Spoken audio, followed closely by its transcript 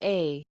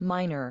A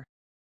minor.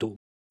 2,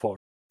 4,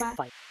 fa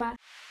 5, fa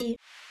I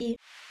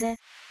de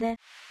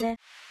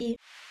I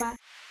fa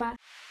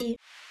I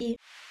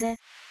de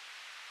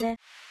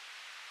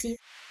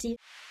ti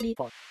bi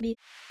 4, bi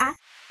a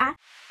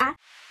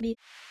bi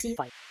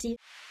 5, ti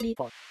bi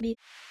 4, bi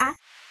a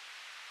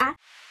fa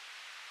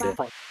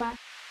 5, fa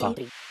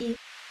 3, I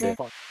de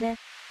 4,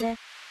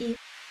 I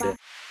fa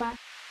fa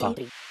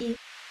 3, I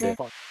de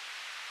 4,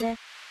 ti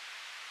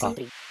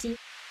 3, ti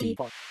bi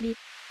 4, bi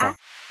five,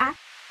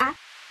 a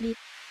bi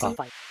ti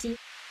 5, ti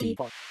bi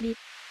 4, bi